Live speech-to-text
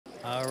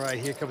All right,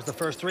 here comes the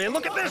first three, and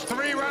look at this.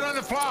 Three right on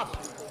the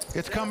flop.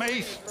 It's come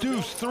ace,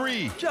 deuce,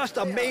 three. Just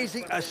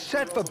amazing. A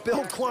set for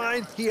Bill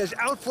Klein. He has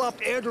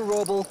outflopped Andrew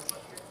Robl,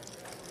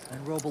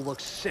 and Robl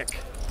looks sick.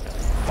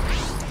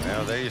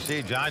 Well, there you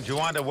see John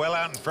Juanda well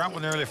out in front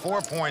with nearly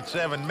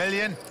 4.7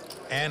 million.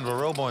 And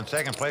Robl in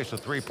second place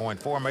with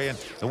 3.4 million.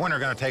 The winner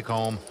going to take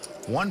home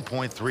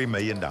 $1.3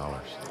 million.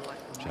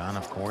 John,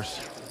 of course,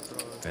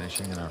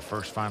 finishing in our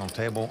first final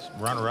table.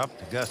 Runner-up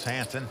to Gus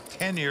Hansen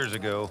 10 years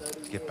ago.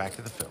 Get back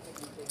to the film.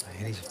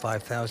 And he's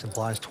 5,000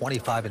 blinds,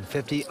 25 and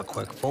 50. A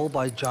quick fold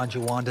by John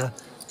Juanda.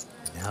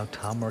 Now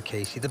Tom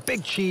Marchese, the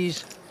big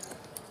cheese,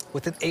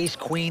 with an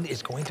ace-queen,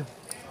 is going to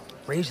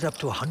raise it up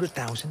to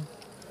 100,000.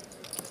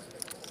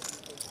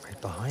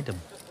 Right behind him,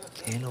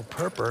 Daniel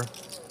Perper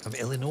from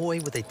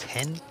Illinois with a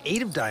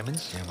 10-8 of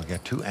diamonds. Yeah, we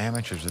got two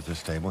amateurs at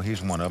this table.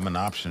 He's one of them, an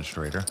options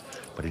trader.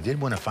 But he did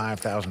win a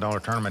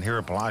 $5,000 tournament here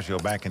at Bellagio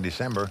back in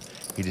December.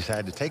 He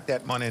decided to take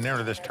that money and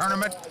enter this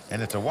tournament,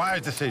 and it's a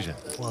wise decision.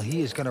 Well,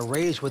 he is going to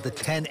raise with a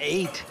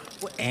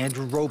 10-8.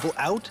 Andrew Robl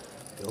out.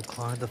 Bill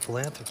Klein, the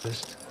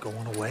philanthropist,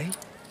 going away.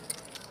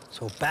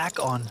 So back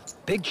on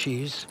big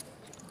cheese.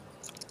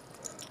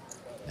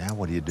 Now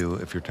what do you do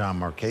if you're Tom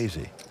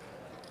Marchese?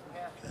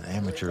 An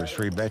amateur is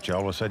 3-bet you.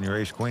 All of a sudden your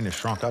ace-queen has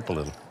shrunk up a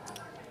little.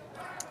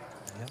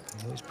 Yep,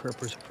 he knows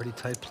Perper's a pretty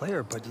tight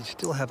player, but you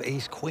still have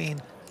ace-queen.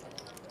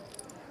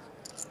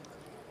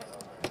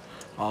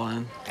 All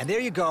in. And there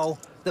you go.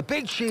 The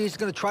big cheese is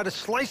going to try to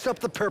slice up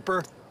the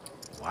Perper.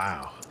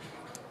 Wow.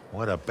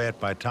 What a bet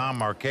by Tom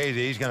Marchese.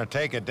 He's going to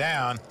take it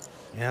down.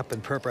 Yep,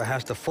 and Perper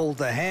has to fold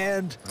the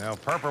hand. Well,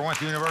 Perper went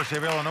to the University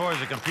of Illinois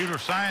as a computer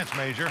science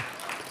major.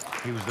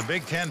 He was the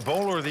Big Ten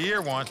Bowler of the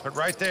Year once, but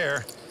right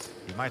there,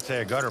 you might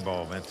say a gutter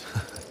ball, Vince.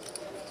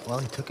 Well,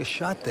 he took a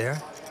shot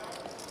there.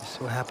 Just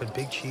so happened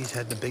Big Cheese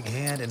had the big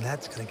hand, and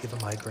that's going to give him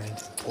migraine.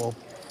 Poor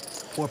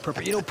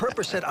Perper. You know,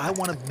 Perper said, I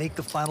want to make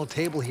the final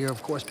table here,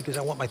 of course, because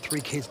I want my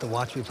 3 kids to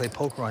watch me play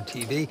poker on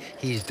TV.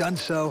 He's done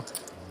so.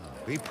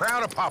 Be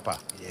proud of Papa.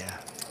 Yeah.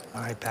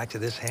 All right, back to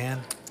this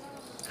hand.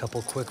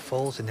 Couple quick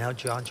folds, and now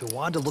John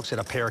Juanda looks at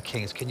a pair of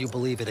kings. Can you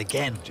believe it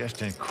again?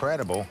 Just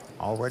incredible.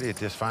 Already at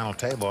this final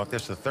table.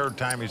 This is the 3rd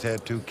time he's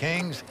had 2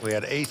 kings. We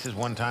had aces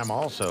one time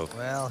also.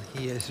 Well,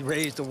 he has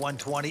raised to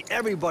 120.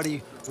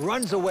 Everybody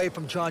runs away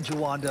from John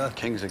Juanda.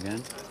 Kings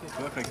again?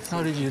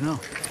 How did you know?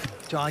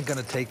 John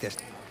gonna take this.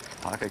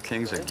 Pocket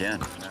kings again.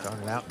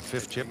 Started out in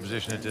 5th chip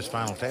position at this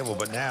final table,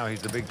 but now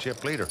he's the big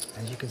chip leader.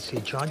 As you can see,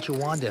 John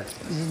Juanda.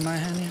 This is my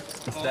hand here?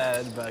 It's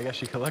dead, but I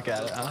guess you could look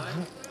at it, huh?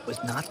 Was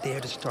not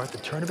there to start the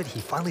tournament. He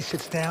finally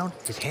sits down.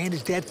 His hand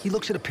is dead. He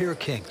looks at a pair of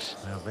kings.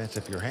 Well, Vince,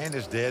 if your hand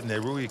is dead and they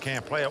rule you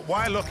can't play it,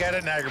 why look at it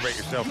and aggravate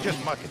yourself?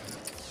 Just muck it.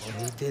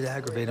 Well, he did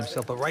aggravate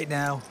himself, but right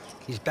now,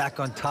 he's back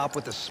on top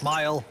with a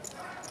smile.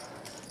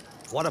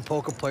 What a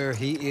poker player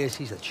he is.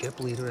 He's a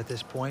chip leader at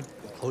this point,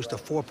 close to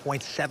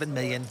 4.7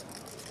 million.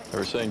 They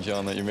were saying,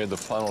 John, that you made the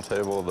final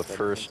table of the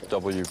first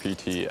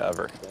WPT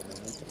ever.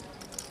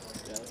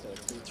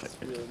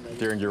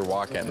 During your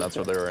walk-in, that's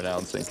what they were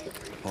announcing.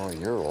 Oh,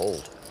 you're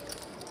old.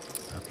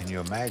 How can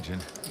you imagine?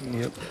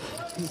 Yep.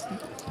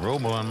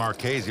 Robl and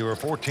Marchese were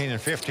 14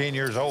 and 15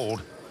 years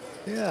old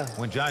Yeah.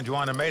 when John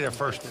Juanda made a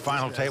first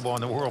final table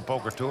on the World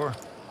Poker Tour,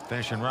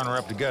 finishing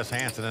runner-up to Gus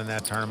Hansen in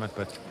that tournament.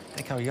 But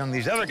think how young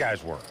these other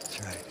guys were.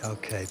 That's right.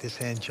 Okay, this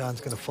hand John's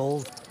going to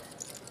fold.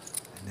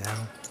 And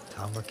now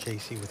Tom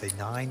Marchese with a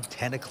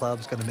 9-10 of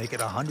clubs, going to make it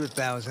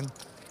 100,000.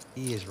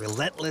 He is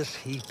relentless.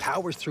 He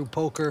powers through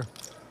poker.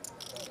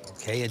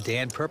 Okay, and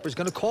Dan Perper's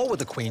going to call with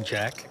the Queen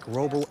Jack.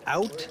 Robl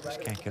out.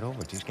 Just can't get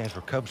over it. These guys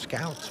were Cub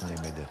Scouts when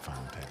they made that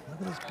final table.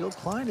 Look at this. Bill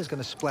Klein is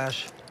going to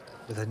splash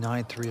with a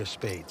 9-3 of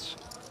spades.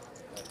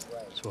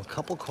 So a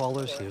couple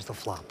callers. Here's the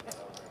flop.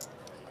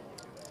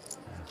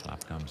 And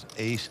flop comes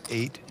ace,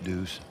 8,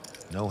 deuce.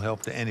 No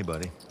help to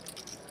anybody.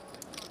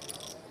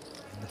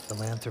 And the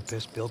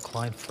philanthropist, Bill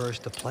Klein,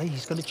 first to play.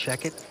 He's going to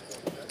check it.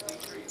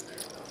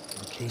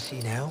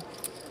 Marchese now.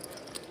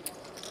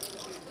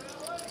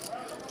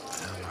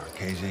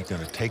 Marchese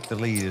going to take the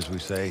lead, as we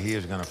say. He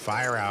is going to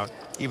fire out,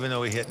 even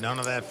though he hit none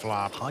of that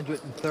flop.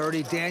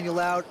 130, Daniel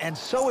out, and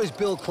so is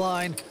Bill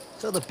Klein.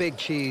 So the big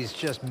cheese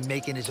just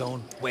making his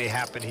own way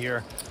happen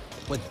here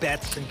with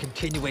bets and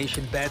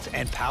continuation bets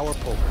and power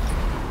poker.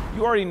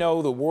 You already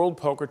know the World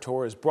Poker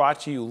Tour has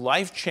brought you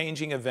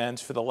life-changing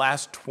events for the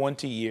last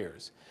 20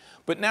 years.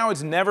 But now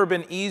it's never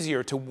been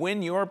easier to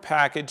win your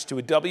package to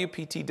a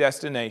WPT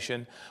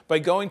destination by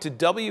going to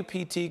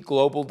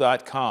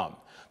WPTglobal.com,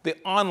 the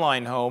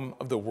online home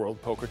of the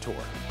World Poker Tour.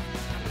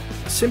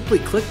 Simply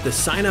click the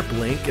sign up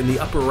link in the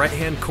upper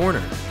right-hand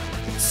corner.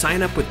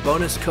 Sign up with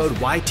bonus code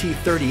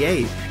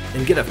YT38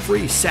 and get a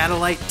free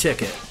satellite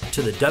ticket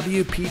to the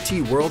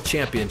WPT World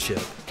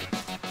Championship.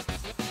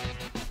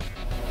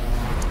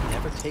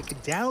 Never taken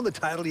down the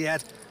title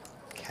yet.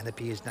 Can it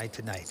be his night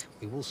tonight?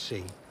 We will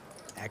see.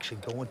 Action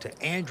going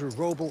to Andrew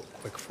Robl.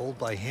 Quick fold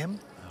by him.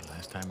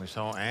 Last time we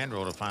saw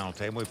Andrew at the final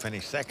table, we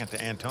finished second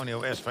to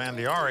Antonio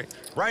Esfandiari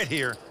right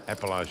here at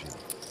Bellagio.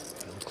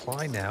 Bill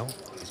Klein now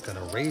is going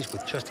to raise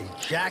with just a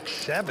Jack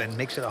 7,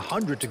 makes it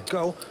 100 to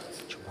go.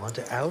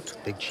 Juanda out.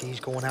 Big Cheese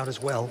going out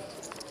as well.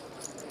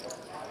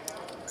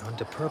 On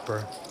to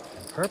Perper.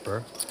 And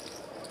Perper,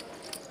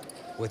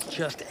 with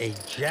just a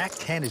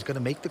Jack-10, is going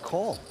to make the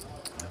call.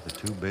 The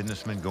two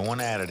businessmen going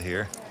at it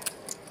here.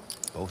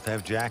 Both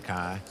have Jack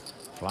high.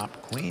 Flop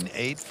Queen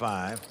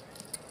 8-5.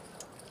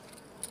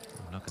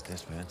 Look at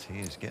this, Vince. He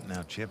is getting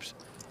out chips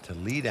to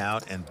lead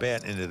out and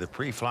bet into the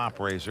pre-flop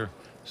raiser.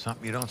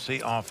 Something you don't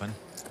see often.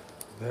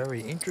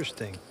 Very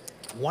interesting.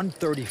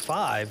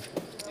 135.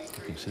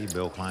 You can see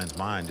Bill Klein's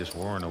mind just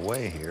whirring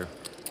away here,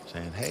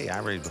 saying, hey, I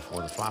raised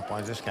before the flop. Why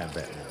is this guy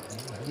betting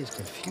now? He is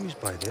confused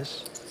by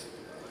this.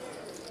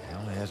 He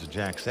only has a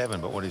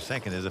Jack-7, but what he's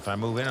thinking is, if I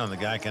move in on the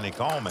guy, can he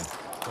call me?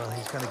 Well,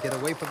 he's going to get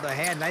away from the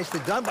hand. Nicely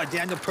done by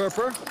Daniel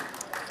Perper.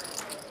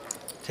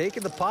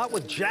 Taking the pot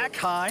with Jack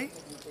high.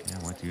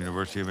 Yeah, went to the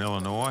University of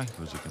Illinois.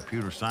 Was a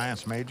computer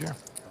science major.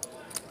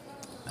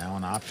 Now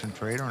an option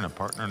trader and a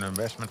partner in an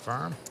investment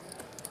firm.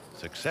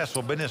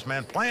 Successful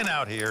businessman playing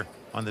out here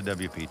on the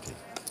WPT.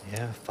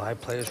 Yeah,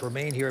 5 players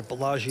remain here at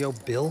Bellagio.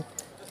 Bill,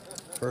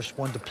 first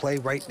one to play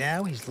right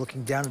now. He's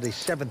looking down at a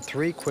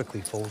 7-3.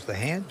 Quickly folds the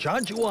hand.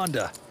 John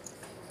Juanda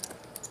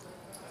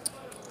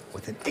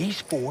with an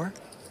ace-4.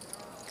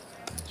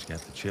 He's got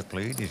the chip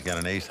lead. He's got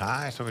an ace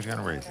high, so he's going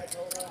to raise it.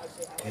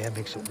 Yeah,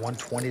 makes it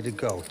 120 to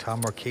go.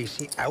 Tom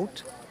Marchese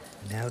out.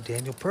 Now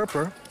Daniel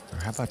Perper. Or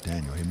how about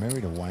Daniel? He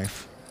married a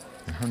wife,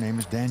 and her name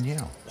is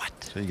Danielle. What?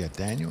 So you got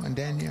Daniel and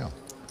Danielle.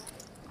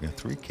 You got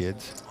 3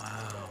 kids.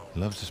 Wow. He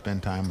loves to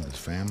spend time with his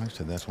family,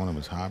 so that's one of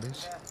his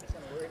hobbies.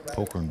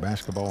 Poker and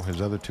basketball,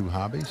 his other 2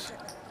 hobbies.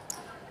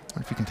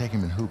 What if you can take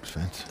him in hoops,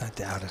 Vince? I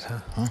doubt it, huh?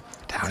 Huh?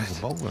 Doubt He's it.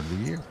 a bowler of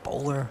the year.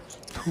 Bowler,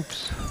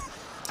 hoops.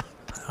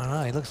 I don't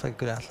know. He looks like a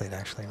good athlete,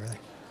 actually, really.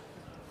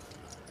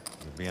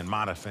 You're being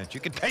modest, Vince. You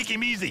can take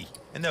him easy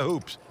in the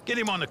hoops. Get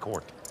him on the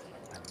court.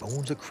 My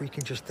bones are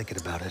creaking just thinking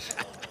about it.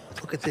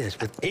 Look at this.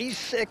 With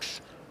ace-6,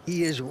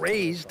 he is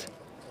raised.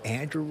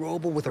 Andrew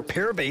Robl with a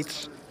pair of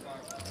 8s.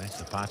 Vince,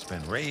 the pot's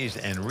been raised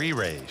and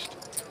re-raised.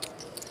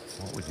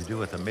 What would you do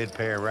with a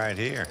mid-pair right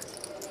here?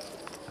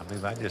 I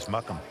believe I'd just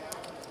muck him.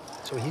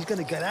 So he's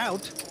going to get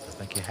out. I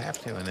think you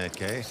have to in that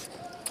case.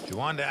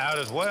 Juanda out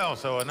as well,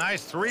 so a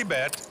nice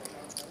 3-bet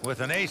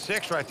with an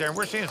ace-6 right there. And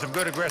we're seeing some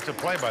good aggressive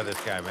play by this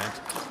guy, Vince.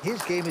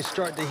 His game is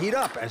starting to heat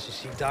up, as you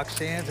see Doc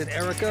Sands and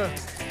Erica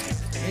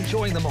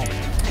enjoying the moment.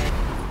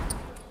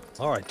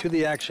 All right, to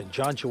the action.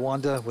 John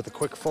Juanda with a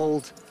quick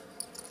fold.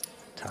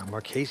 Tom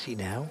Marchese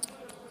now.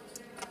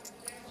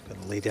 He's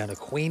going to lay down a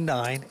queen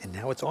 9, and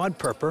now it's on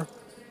Perper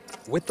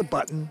with the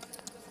button,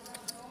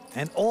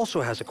 and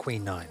also has a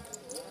queen 9.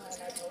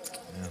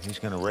 Yeah, he's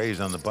going to raise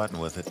on the button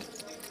with it.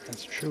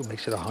 That's true.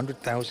 Makes it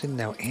 100,000.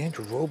 Now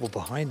Andrew Robl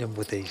behind him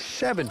with a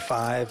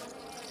 7-5.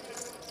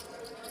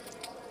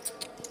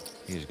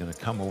 He's going to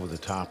come over the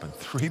top and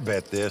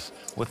 3-bet this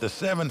with the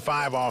 7-5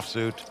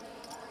 offsuit.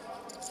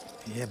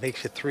 Yeah,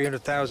 makes it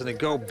 300,000 to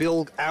go.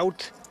 Bill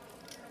out.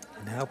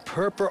 Now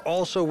Perper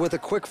also with a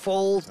quick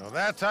fold. So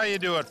that's how you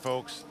do it,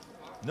 folks.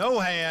 No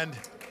hand.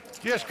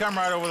 Just come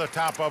right over the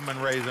top of them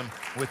and raise them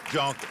with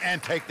junk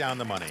and take down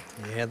the money.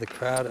 Yeah, the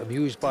crowd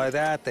amused by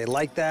that. They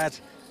like that.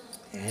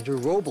 Andrew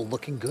Robl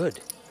looking good.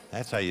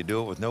 That's how you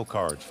do it with no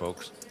cards,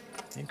 folks.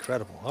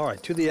 Incredible. All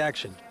right, to the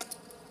action.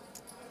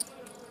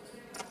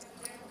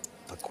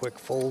 A quick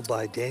fold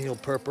by Daniel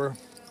Perper.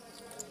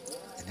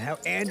 And now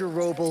Andrew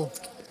Robl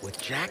with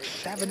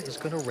Jack-7 is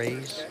going to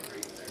raise.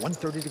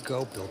 130 to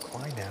go. Bill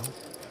Klein now.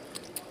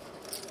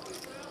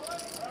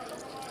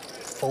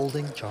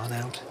 Folding, John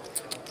out.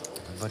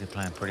 Everybody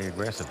playing pretty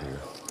aggressive here.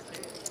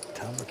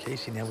 Tom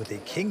Marchese now with a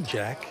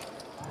king-jack.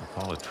 I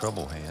call it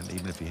trouble hand.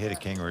 Even if you hit a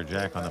king or a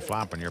jack on the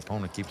flop and your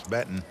opponent keeps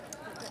betting,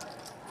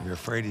 you're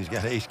afraid he's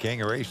got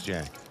ace-king or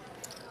ace-jack.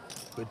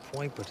 Good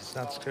point, but it's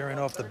not scaring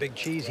off the big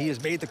cheese. He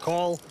has made the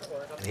call,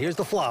 and here's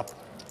the flop.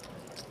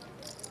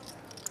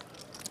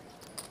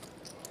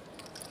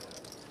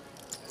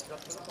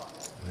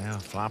 Well,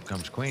 flop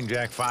comes queen,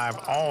 jack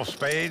 5, all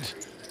spades.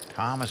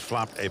 Tom has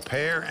flopped a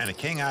pair and a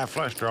king-high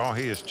flush draw.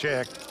 He is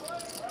checked.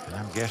 And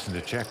I'm guessing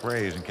to check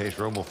raise in case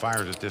Robl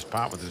fires at this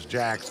pot with his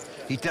jacks.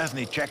 He doesn't,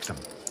 he checks them.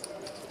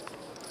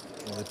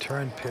 Well, the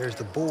turn pairs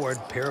the board,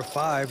 pair of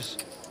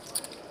 5s.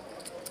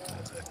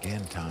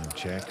 Again, Tom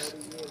checks.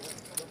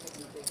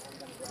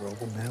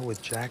 Robl now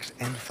with jacks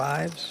and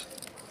 5s.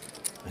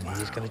 And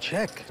he's going to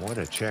check. What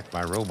a check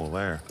by Robl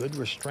there. Good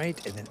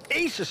restraint, and an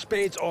ace of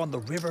spades on the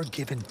river,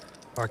 giving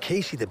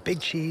Marchese the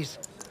big cheese.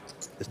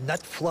 The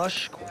nut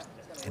flush,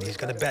 and he's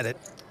going to bet it.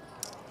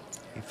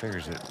 He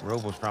figures that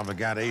Robl's probably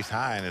got ace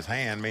high in his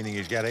hand, meaning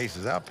he's got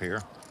aces up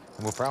here,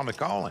 and we'll probably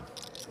call him.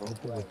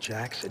 Robl with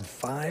jacks and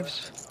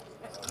 5s.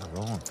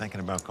 Roland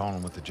thinking about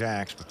calling with the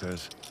jacks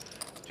because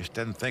just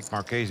doesn't think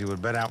Marchese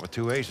would bet out with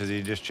 2 aces.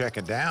 He'd just check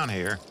it down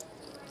here.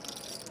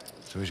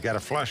 So he's got a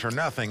flush or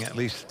nothing. At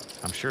least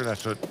I'm sure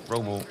that's what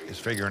Robl is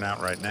figuring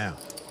out right now.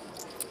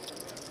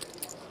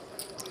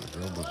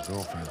 Robl's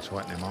girlfriend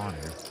sweating him on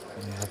here.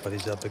 Yeah, but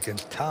he's up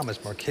against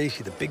Thomas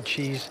Marchese, the big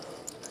cheese,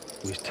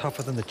 who's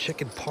tougher than the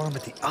chicken parm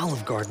at the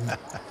Olive Garden.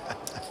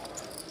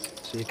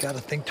 So you got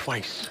to think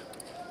twice.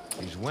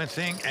 He's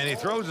wincing, and he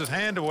throws his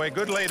hand away.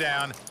 Good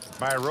laydown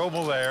by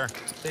Robl there.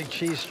 Big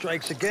Cheese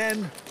strikes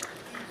again.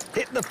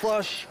 Hitting the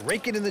flush,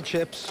 raking in the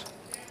chips.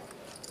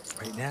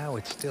 Right now,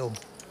 it's still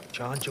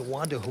John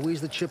Juanda, who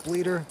is the chip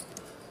leader.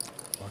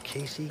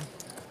 Marchese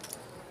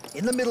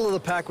in the middle of the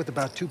pack with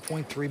about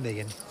 2.3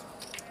 million.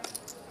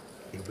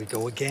 Here we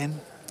go again.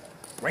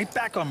 Right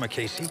back on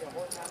Marchese.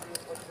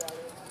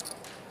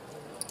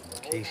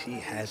 Marchese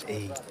has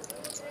a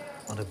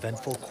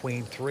uneventful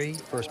queen 3,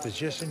 first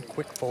position,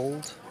 quick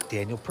fold.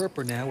 Daniel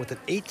Perper now with an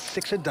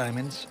 8-6 of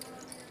diamonds.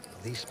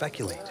 Please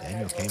speculate.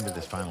 Daniel came to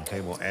this final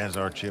table as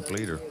our chip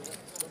leader.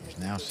 He's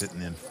now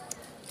sitting in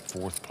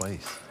 4th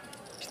place.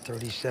 He's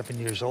 37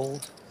 years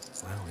old.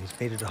 Wow, he's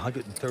made it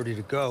 130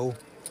 to go.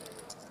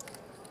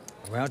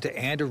 Around to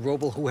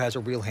Robl, who has a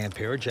real hand,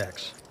 pair of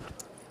jacks.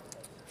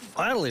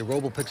 Finally,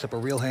 Robl picks up a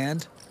real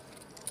hand.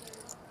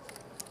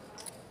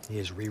 He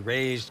is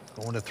re-raised,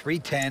 going to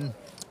 310.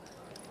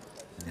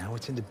 Now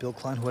it's into Bill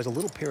Klein, who has a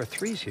little pair of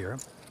 3s here.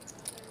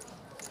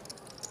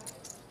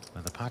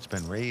 Well, the pot's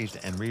been raised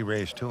and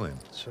re-raised to him.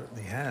 It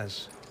certainly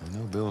has. I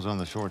know Bill's on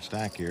the short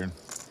stack here.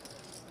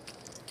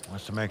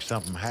 Wants to make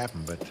something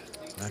happen, but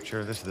not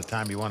sure this is the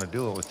time you want to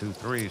do it with 2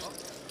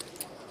 3s.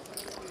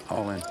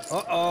 All in.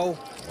 Uh-oh.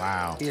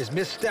 Wow. He has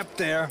misstepped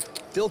there.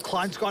 Bill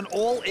Klein's gone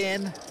all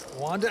in.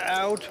 Juanda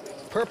out.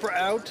 Perper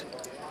out.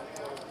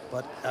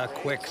 But a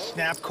quick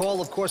snap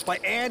call, of course, by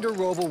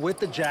Robl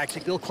with the jacks.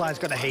 Bill Klein's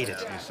going to hate it.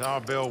 You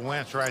saw Bill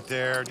wince right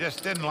there.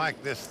 Just didn't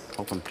like this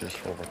Open just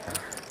over there.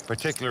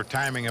 particular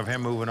timing of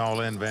him moving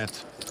all in,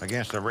 Vince,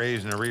 against a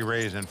raise and a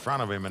re-raise in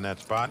front of him in that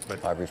spot.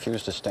 But I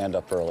refuse to stand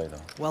up early, though.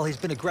 Well, he's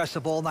been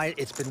aggressive all night.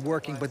 It's been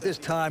working, but this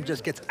time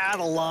just gets out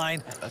of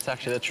line. That's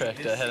actually the trick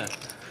to hit him.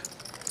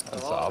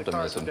 That's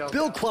optimism.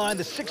 Bill Klein,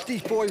 the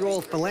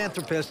 64-year-old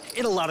philanthropist,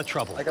 in a lot of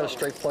trouble. I got a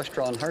straight flush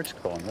draw and hearts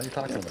going. What are you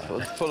talking about?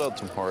 Let's put out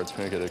some hearts,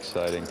 make it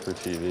exciting for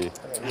TV.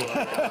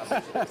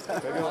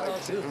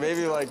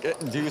 Maybe like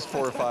deuce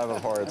 4 or 5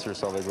 of hearts or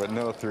something, but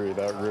no 3.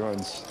 That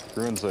ruins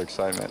the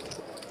excitement.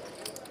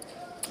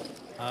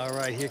 All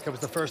right, here comes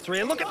the first 3.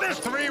 And look at this.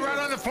 3 right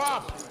on the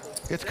flop.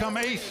 It's come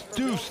ace,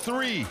 deuce,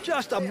 3.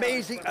 Just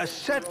amazing. A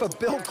set for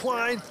Bill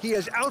Klein. He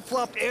has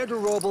outflopped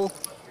Robl.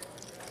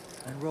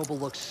 And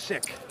Robl looks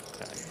sick.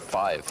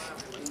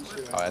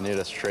 5. I need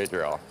a straight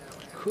draw.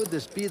 Could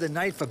this be the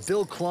night for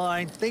Bill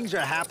Klein? Things are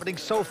happening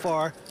so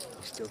far.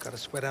 He's still got to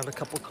sweat out a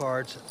couple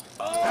cards.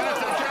 And it's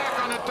a jack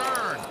on the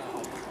turn.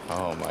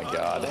 Oh my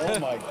God. Oh,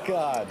 my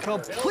God.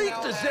 Complete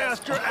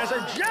disaster as a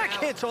jack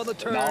hits on the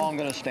turn. Now I'm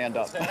going to stand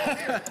up.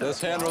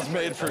 This hand was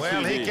made for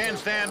Well, TV. he can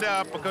stand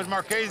up because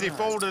Marchese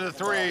folded a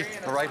 3.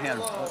 The right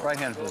hand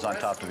was on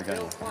top to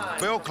begin with.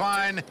 Bill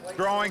Klein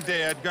drawing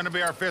dead, going to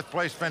be our 5th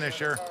place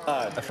finisher.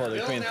 I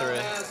folded queen 3.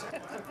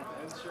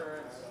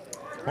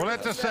 Well,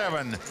 that's a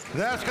 7.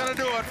 That's going to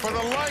do it for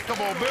the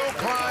likable Bill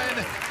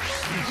Klein.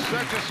 He's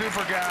such a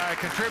super guy,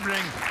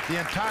 contributing the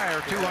entire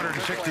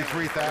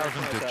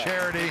 $263,000 to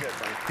charity.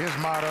 His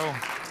motto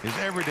is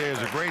every day is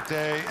a great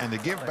day, and to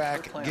give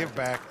back, and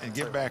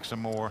give back some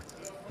more.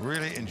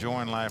 Really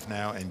enjoying life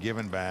now and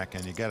giving back,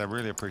 and you got to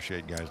really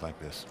appreciate guys like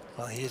this.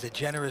 Well, he is a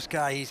generous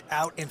guy. He's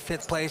out in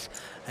 5th place,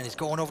 and he's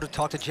going over to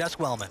talk to Jess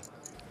Wellman.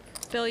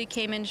 Phil, you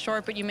came in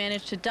short, but you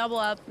managed to double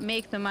up,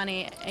 make the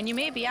money, and you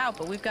may be out,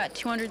 but we've got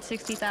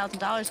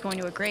 $260,000 going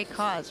to a great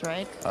cause,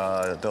 right?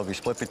 They'll be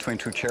split between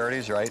 2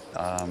 charities, right?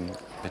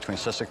 Between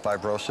cystic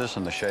fibrosis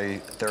and the Shea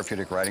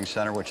Therapeutic Writing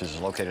Center, which is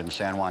located in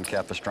San Juan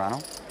Capistrano.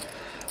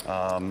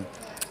 I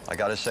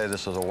got to say,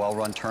 this was a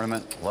well-run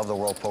tournament. Love the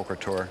World Poker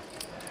Tour.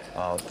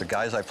 The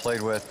guys I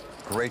played with,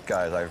 great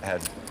guys. I've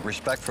had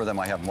respect for them.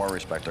 I have more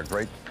respect. They're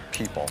great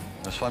people.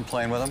 It was fun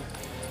playing with them.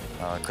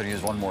 Could have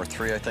used 1 more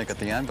 3, I think, at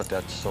the end, but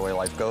that's the way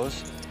life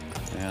goes.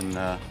 And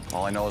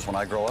all I know is when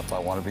I grow up, I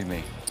want to be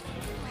me.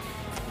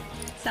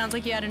 Sounds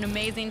like you had an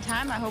amazing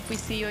time. I hope we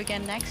see you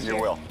again next year.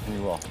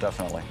 You will,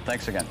 definitely.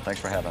 Thanks again. Thanks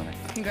for having me.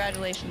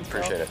 Congratulations,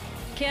 Phil. Appreciate it.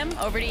 Kim,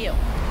 over to you.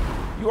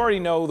 You already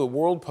know the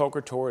World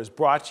Poker Tour has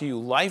brought to you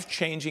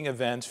life-changing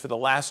events for the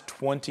last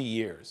 20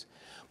 years.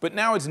 But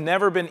now it's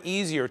never been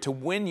easier to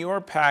win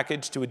your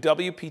package to a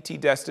WPT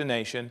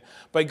destination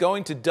by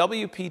going to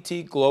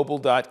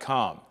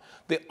WPTglobal.com,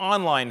 the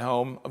online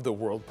home of the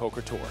World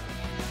Poker Tour.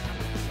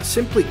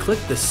 Simply click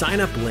the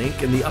sign up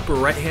link in the upper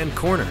right-hand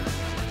corner.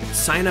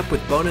 Sign up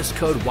with bonus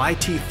code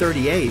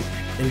YT38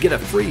 and get a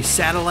free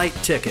satellite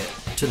ticket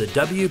to the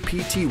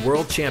WPT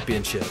World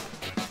Championship.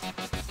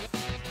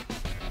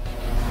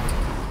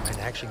 And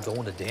action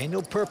going to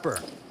Daniel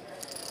Perper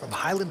from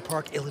Highland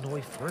Park,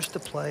 Illinois, first to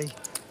play.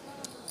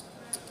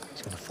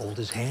 He's going to fold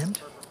his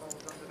hand.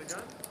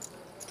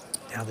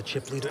 Now the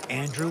chip leader,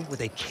 Andrew,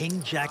 with a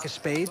king, jack of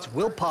spades.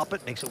 Will pop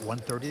it, makes it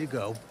 130 to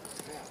go.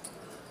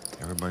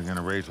 Everybody going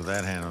to raise with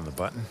that hand on the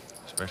button,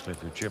 especially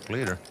if you're chip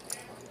leader.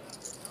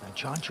 Now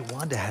John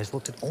Juanda has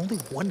looked at only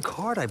 1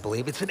 card, I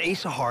believe. It's an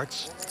ace of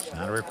hearts. It's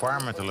not a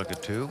requirement to look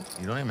at 2.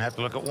 You don't even have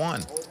to look at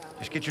 1.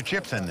 Just get your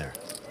chips in there.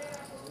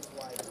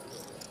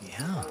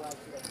 Yeah,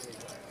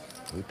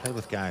 We play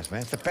with guys,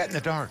 man. It's a bet in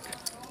the dark.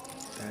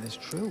 that is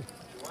true.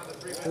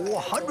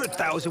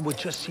 400,000 with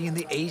just seeing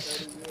the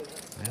ace.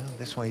 Well,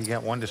 this way you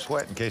got one to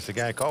sweat in case the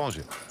guy calls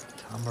you.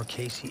 Tom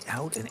Marchese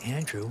out, and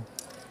Andrew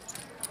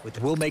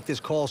will make this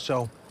call,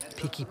 so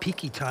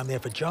peeky time there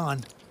for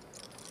John.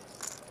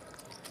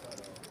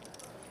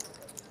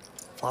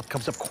 Flop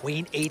comes up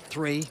queen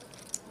 8-3.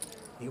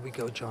 Here we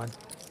go, John.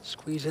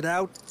 Squeeze it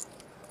out.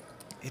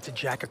 It's a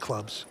jack of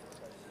clubs.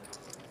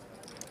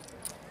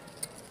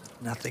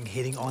 Nothing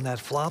hitting on that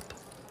flop.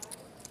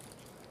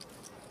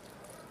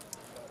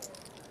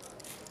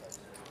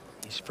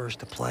 He's first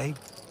to play.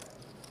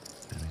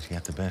 And he's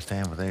got the best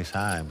hand with ace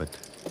high, but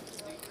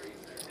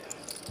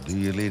do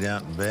you lead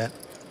out and bet?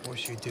 Of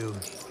course you do.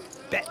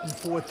 Betting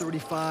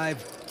 435.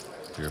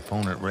 If your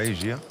opponent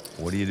raised you,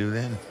 what do you do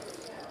then?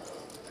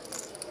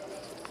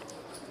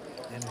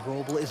 And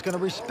Robl is going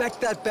to respect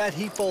that bet.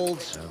 He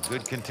folds. A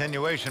good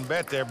continuation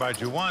bet there by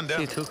Juanda.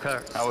 See 2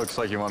 cards. That looks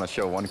like you want to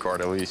show 1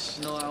 card at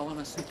least. No, I want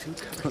to see 2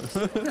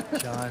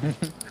 cards. John,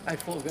 I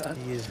forgot.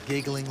 he is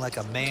giggling like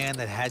a man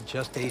that had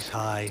just ace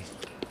high.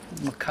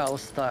 Macau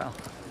style.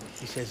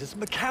 He says it's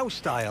Macau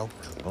style.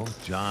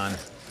 Both John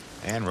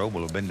and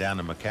Robl have been down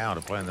to Macau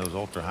to play in those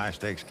ultra high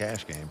stakes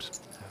cash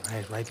games. All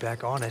right, right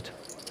back on it.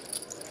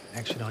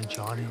 Action on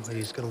John.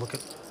 He's going to look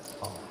at...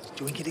 Oh, he's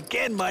doing it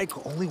again,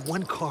 Mike. Only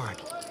 1 card.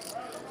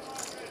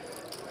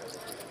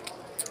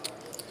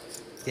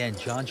 Again,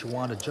 John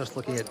Juanda, just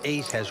looking at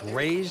ace, has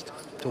raised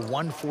to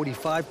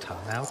 145.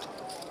 Timeout.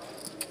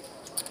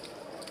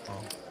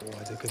 Oh,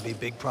 boy, there could be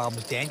big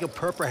problems. Daniel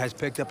Perper has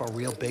picked up a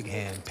real big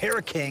hand. Pair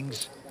of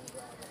kings.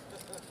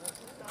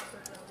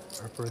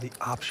 Perper, the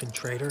option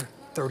trader,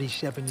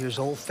 37 years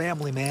old,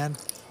 family man.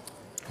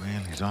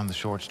 Well, he's on the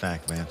short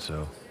stack, man,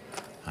 so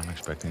I'm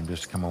expecting him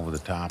just to come over the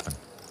top and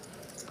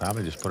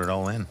probably just put it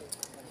all in.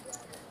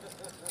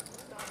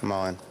 Come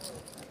on.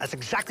 That's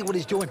exactly what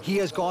he's doing. He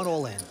has gone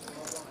all in.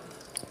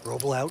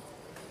 Robl out.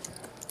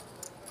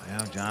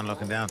 Well, John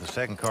looking down at the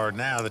second card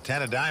now, the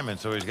 10 of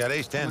diamonds, so he's got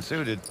ace-10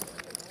 suited.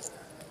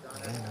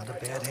 Yeah, not a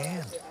bad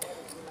hand.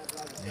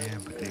 Yeah,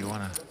 but do you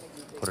want to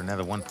put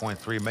another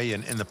 1.3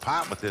 million in the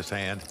pot with this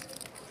hand?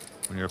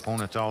 When your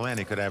opponent's all in,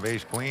 he could have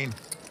ace-queen,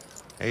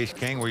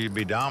 ace-king where you'd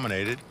be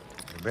dominated.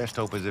 Your best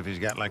hope is if he's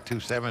got like 2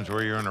 sevens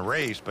where you're in a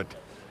race, but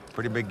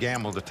pretty big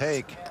gamble to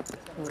take.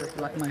 Would have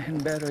liked my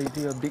hand better if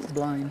you do a big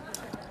blind.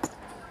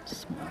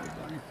 Small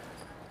blind.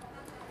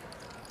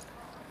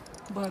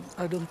 But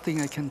I don't think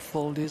I can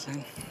fold this,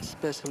 and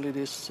especially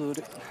this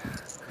suited.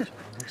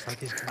 Looks like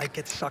he might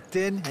get sucked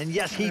in, and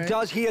yes, he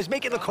does. He is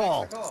making the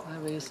call. I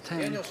raised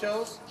 10.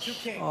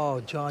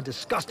 Oh, John,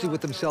 disgusted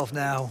with himself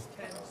now.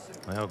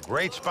 Well,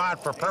 great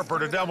spot for Perper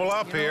to double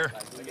up here.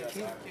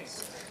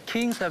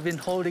 Kings have been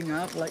holding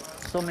up like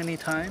so many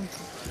times.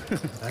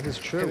 That is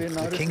true. Have you The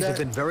noticed kings have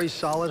that? been very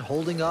solid,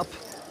 holding up.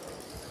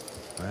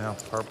 Well,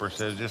 Perper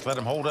says just let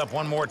him hold up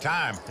one more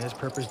time. There's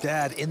Perper's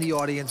dad in the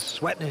audience,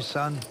 sweating his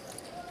son.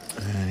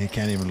 And he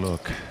can't even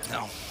look.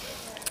 No.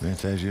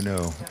 Vince, as you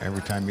know,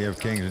 every time you have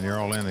kings and you're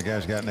all in, the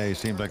guy's got an ace.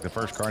 Seems like the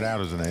first card out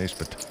is an ace,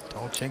 but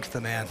Don't jinx the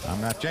man. I'm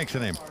not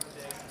jinxing him.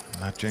 I'm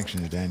not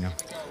jinxing you, Daniel.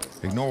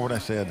 Ignore what I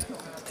said.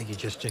 I think you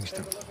just jinxed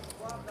him.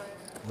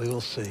 We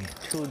will see.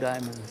 2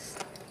 diamonds.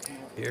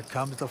 Here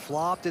comes the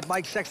flop. Did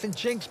Mike Sexton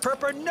jinx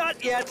Perper?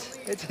 Not yet.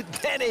 It's a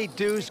 10-8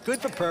 deuce. Good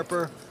for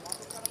Perper.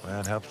 Well,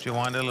 it helps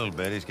Juanda a little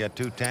bit. He's got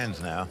 2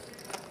 10s now.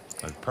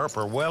 But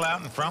Perper well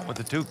out in front with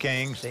the 2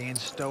 kings. Staying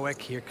stoic.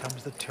 Here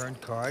comes the turn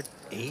card.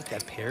 8.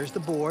 That pairs the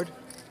board.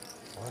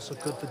 Also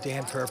good for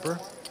Dan Perper.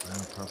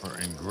 Well,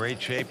 Perper in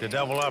great shape to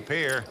double up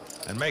here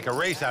and make a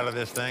race out of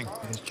this thing.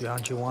 There's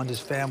John Juanda's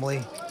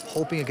family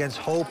hoping against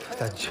hope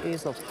that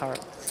Ace of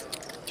hearts.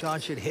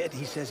 John should hit.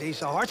 He says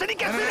ace of hearts, and he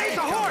gets And an then ace he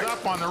of comes hearts.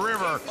 up on the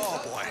river.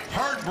 Oh, boy.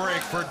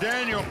 Heartbreak for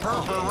Daniel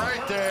Perper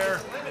right there.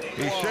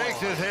 He shakes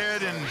his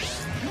head in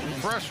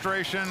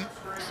frustration,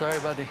 Sorry,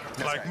 buddy.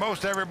 like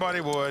most everybody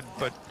would,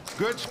 but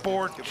good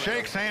sport,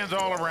 shakes hands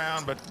all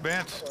around, but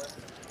Vince,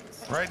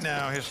 right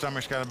now, his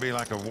stomach's got to be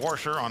like a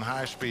washer on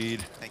high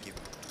speed. Thank you.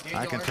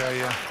 I can tell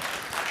you,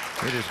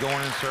 it is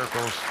going in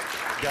circles.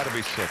 Got to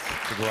be sick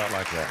to go out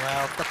like that.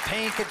 Well, the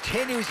pain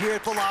continues here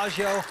at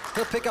Bellagio.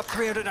 He'll pick up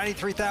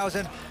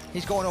 $393,000.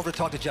 He's going over to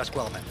talk to Jess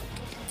Wellman.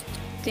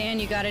 Dan,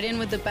 you got it in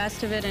with the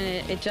best of it,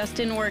 and it just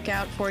didn't work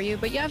out for you.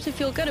 But you have to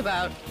feel good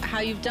about how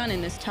you've done in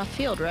this tough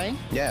field, right?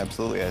 Yeah,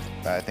 absolutely.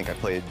 I think I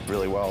played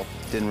really well.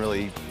 Didn't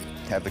really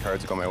have the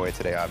cards go my way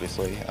today,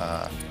 obviously.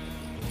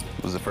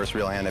 It was the first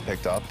real hand I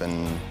picked up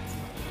and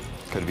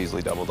could have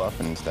easily doubled up,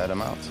 and instead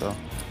I'm out. So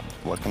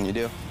what can you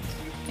do?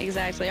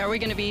 Exactly. Are we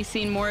going to be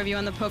seeing more of you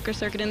on the poker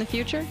circuit in the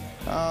future?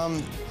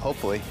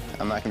 Hopefully.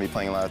 I'm not going to be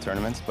playing a lot of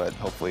tournaments, but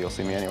hopefully you'll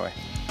see me anyway.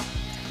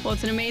 Well,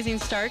 it's an amazing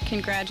start.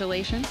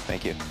 Congratulations.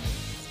 Thank you.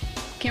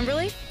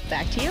 Kimberly,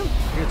 back to you.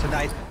 Here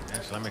tonight.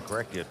 Yes, let me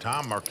correct you.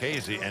 Tom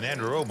Marchese and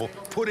Andrew Robl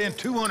put in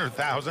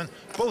 $200,000.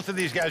 Both of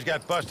these guys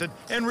got busted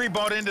and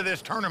rebought into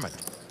this tournament.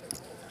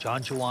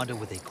 John Juanda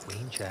with a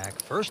queen jack.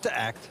 First to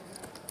act.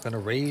 Gonna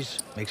raise,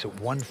 makes it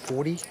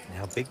 140.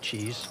 Now big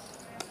cheese.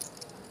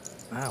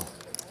 Wow.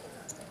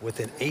 With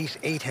an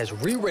ace-8 has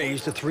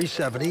re-raised to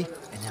 370.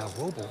 And now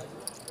Robl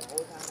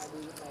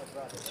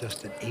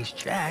just an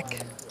ace-jack.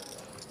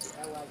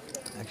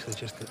 Actually,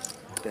 just the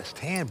best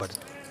hand, but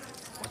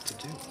what to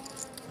do?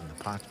 When the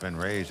pot's been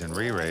raised and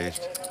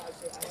re-raised,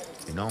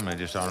 you normally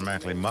just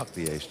automatically muck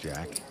the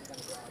ace-jack.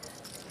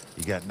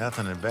 You got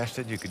nothing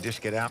invested, you could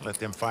just get out and let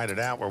them fight it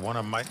out where one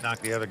of them might knock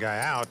the other guy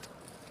out.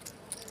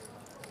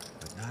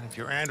 But not if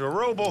you're Andrew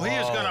Robl. He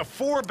is going to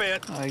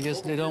 4-bet. I guess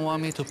they don't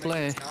want me to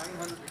play.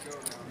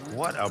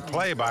 What a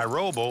play by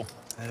Robl.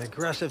 An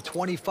aggressive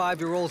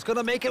 25-year-old's going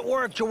to make it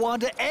work.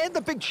 Juanda and the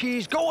big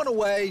cheese going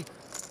away. You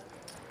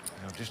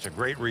know, just a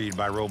great read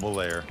by Robl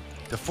there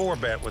to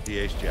 4-bet with the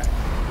ace-jack.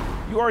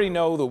 You already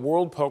know the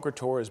World Poker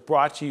Tour has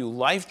brought you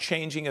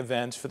life-changing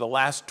events for the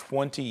last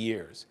 20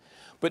 years.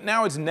 But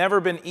now it's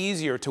never been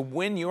easier to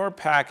win your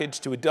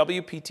package to a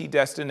WPT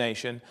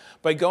destination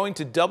by going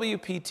to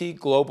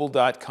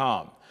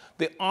WPTglobal.com,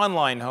 the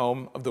online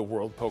home of the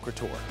World Poker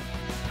Tour.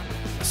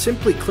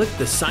 Simply click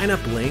the sign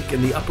up link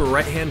in the upper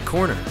right-hand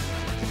corner.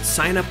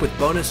 Sign up with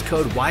bonus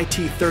code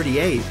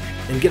YT38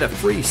 and get a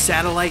free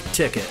satellite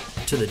ticket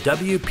to the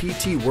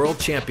WPT World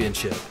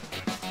Championship.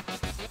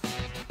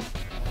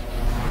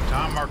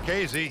 Tom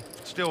Marchese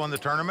still in the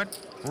tournament.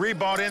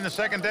 Rebought in the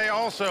second day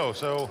also.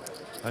 So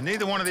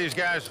neither one of these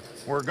guys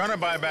were going to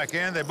buy back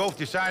in. They both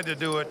decided to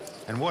do it.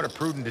 And what a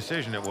prudent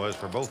decision it was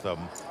for both of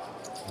them.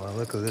 Well,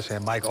 look at this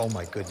hand, Mike. Oh,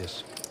 my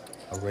goodness.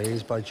 A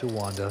raise by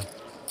Juanda.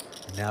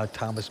 And now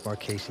Thomas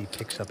Marchese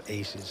picks up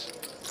aces.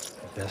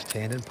 The best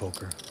hand in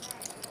poker.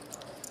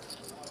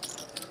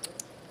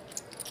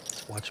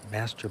 Let's watch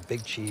Master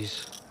Big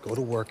Cheese go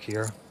to work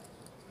here.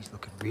 He's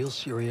looking real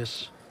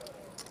serious.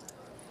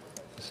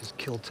 This is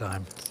kill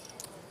time.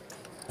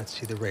 Let's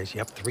see the raise.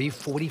 Yep,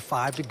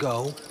 3:45 to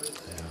go. Yeah,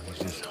 he's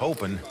just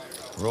hoping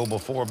Robl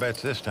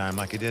 4-bets this time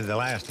like he did the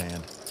last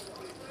hand.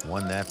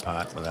 Won that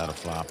pot without a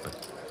flop. But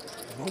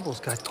Robl's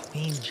got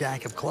queen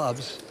jack of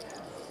clubs.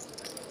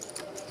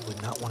 He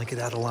would not want to get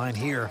out of line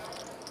here.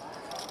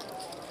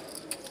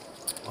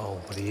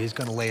 Oh, but he is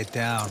going to lay it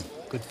down.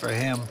 Good for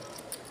him.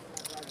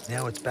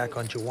 Now it's back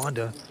on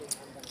Juanda.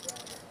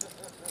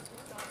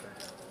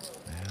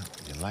 yeah,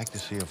 you'd like to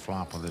see a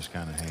flop with this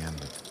kind of hand.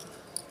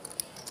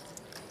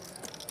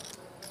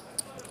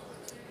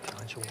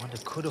 But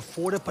Juanda could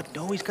afford it, but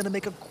no, he's going to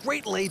make a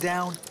great lay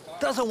down.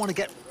 Doesn't want to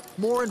get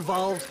more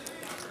involved.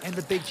 And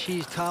the big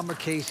cheese, Tom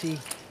Marchese,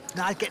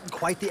 not getting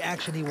quite the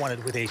action he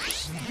wanted with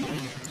aces.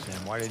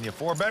 Sam, why didn't you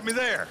 4-bet me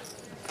there?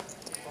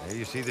 There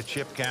you see the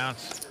chip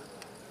counts.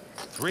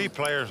 3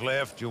 players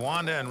left.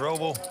 Juanda and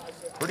Robl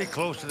pretty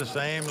close to the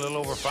same, a little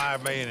over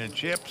 5 million in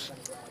chips.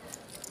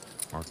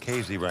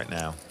 Marchese right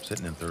now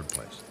sitting in 3rd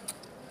place.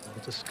 A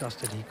little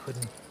disgusted he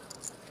couldn't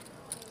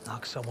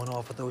knock someone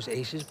off with those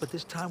aces, but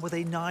this time with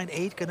a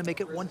 9-8, going to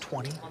make it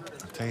 120. I'll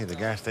tell you, the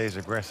guy stays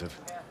aggressive.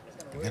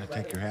 You got to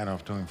take your hat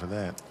off to him for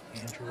that.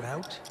 Andrew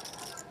out,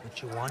 but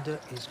Juanda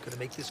is going to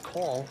make this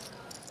call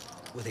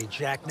with a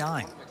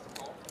jack-9.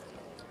 So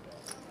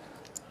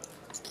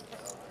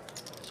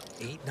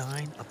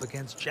 8-9 up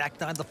against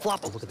jack-9, the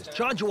flop. Oh, look at this.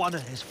 John Juanda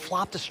has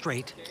flopped a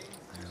straight.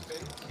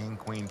 King,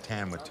 queen,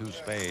 10 with 2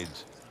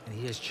 spades. And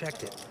he has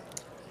checked it.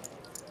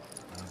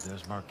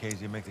 Does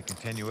Marchese make the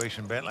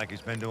continuation bet like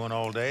he's been doing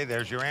all day?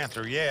 There's your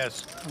answer,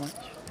 yes. And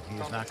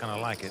he is not going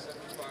to like it.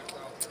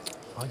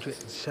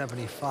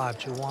 175,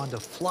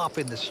 Juanda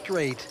flopping the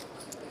straight.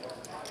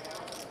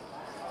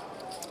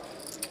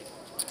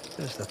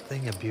 There's the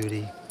thing of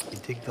beauty. You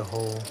dig the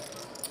hole.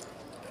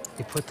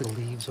 You put the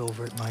leaves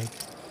over it, Mike.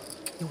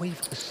 You wait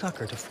for the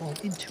sucker to fall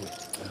into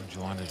it.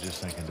 Juanda's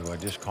just thinking, do I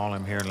just call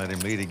him here and let him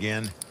lead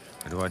again?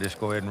 Or do I just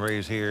go ahead and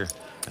raise here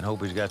and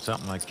hope he's got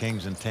something like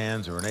kings and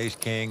 10s or an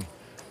ace-king,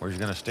 or he's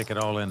going to stick it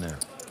all in there?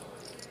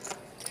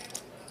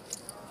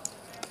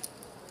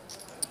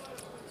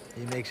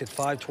 He makes it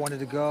 5:20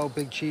 to go.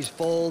 Big cheese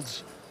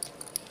folds.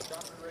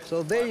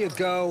 So there you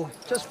go.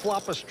 Just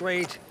flop a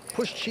straight,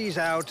 push cheese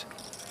out,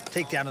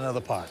 take down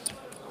another pot.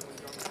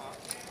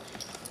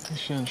 He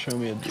shouldn't show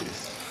me a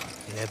deuce.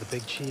 Yeah, the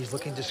big cheese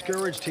looking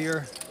discouraged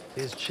here.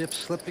 His chips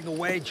slipping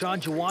away.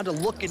 John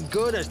Juanda looking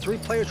good as 3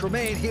 players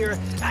remain here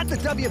at the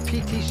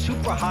WPT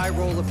Super High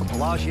Roller for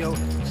Bellagio.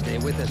 Stay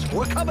with us.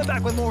 We're coming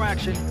back with more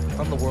action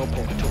from the World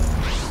Poker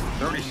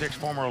Tour. 36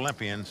 former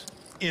Olympians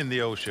in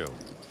the O Show.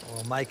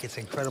 Well, Mike, it's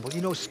incredible.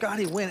 You know,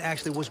 Scotty Wynn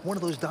actually was one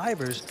of those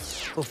divers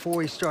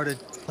before he started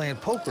playing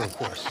poker, of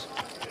course.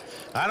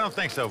 I don't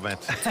think so,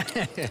 Vince.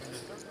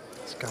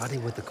 Scotty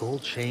with the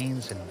gold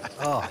chains, and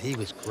oh, he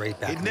was great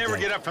back in the day. He'd never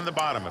get up from the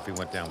bottom if he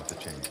went down with the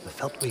chains. The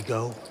felt we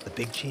go. The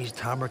big cheese,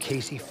 Tom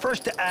Marchese,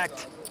 first to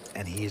act,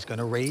 and he is going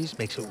to raise.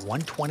 Makes it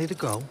 120 to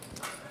go.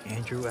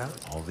 Andrew out.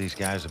 All these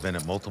guys have been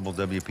at multiple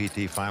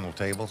WPT final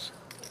tables.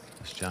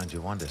 It's John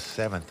Juanda's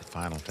 7th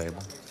final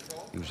table.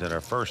 He was at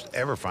our first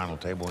ever final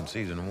table in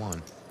season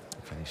 1.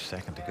 Finished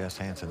second to Gus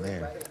Hansen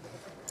there.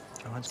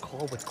 John's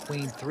call with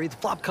queen 3. The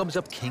flop comes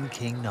up king,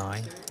 king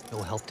 9.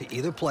 No help to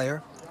either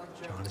player.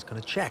 John is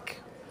going to check.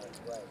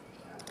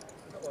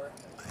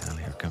 Well,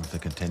 here comes the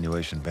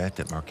continuation bet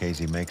that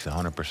Marchese makes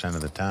 100%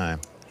 of the time.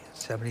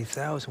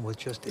 70,000 with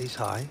just ace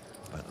high.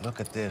 But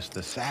look at this,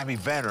 the savvy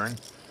veteran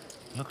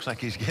Looks like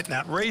he's getting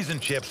out raisin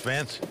chips,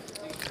 Vince.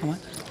 How much?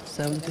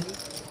 70?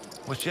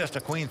 Was just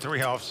a queen 3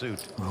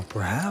 offsuit. Well,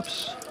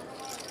 perhaps.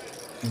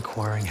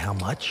 Inquiring how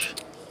much?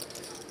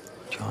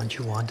 John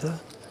Juanda?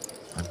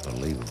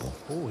 Unbelievable.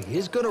 Oh, he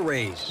is going to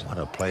raise. What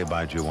a play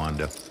by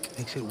Juanda.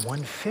 Makes it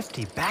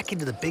 150 back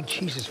into the Big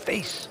Cheese's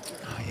face.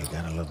 Oh, you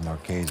gotta love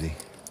Marchese.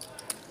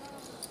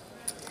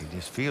 He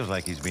just feels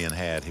like he's being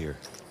had here.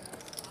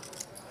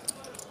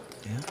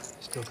 Yeah,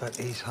 still got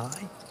ace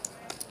high.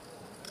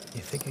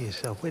 You think to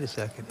yourself, wait a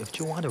second, if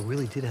Juanda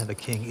really did have a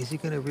king, is he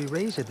going to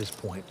re-raise at this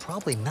point?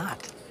 Probably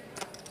not.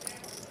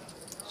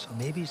 So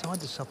maybe he's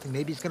onto something.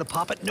 Maybe he's going to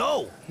pop it.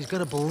 No! He's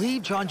going to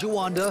believe John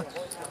Juanda,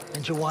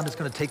 and Juanda's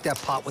going to take that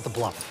pot with a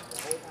bluff.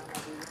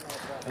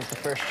 I think the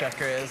first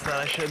checker is that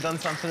I should have done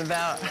something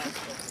about.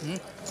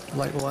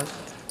 Like what?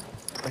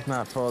 Like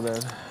not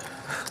folded.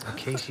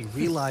 Casey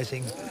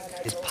realizing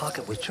his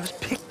pocket was just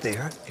picked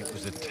there. It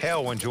was a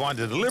tell when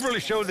Juanda deliberately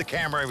showed the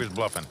camera he was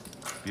bluffing.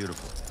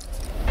 Beautiful.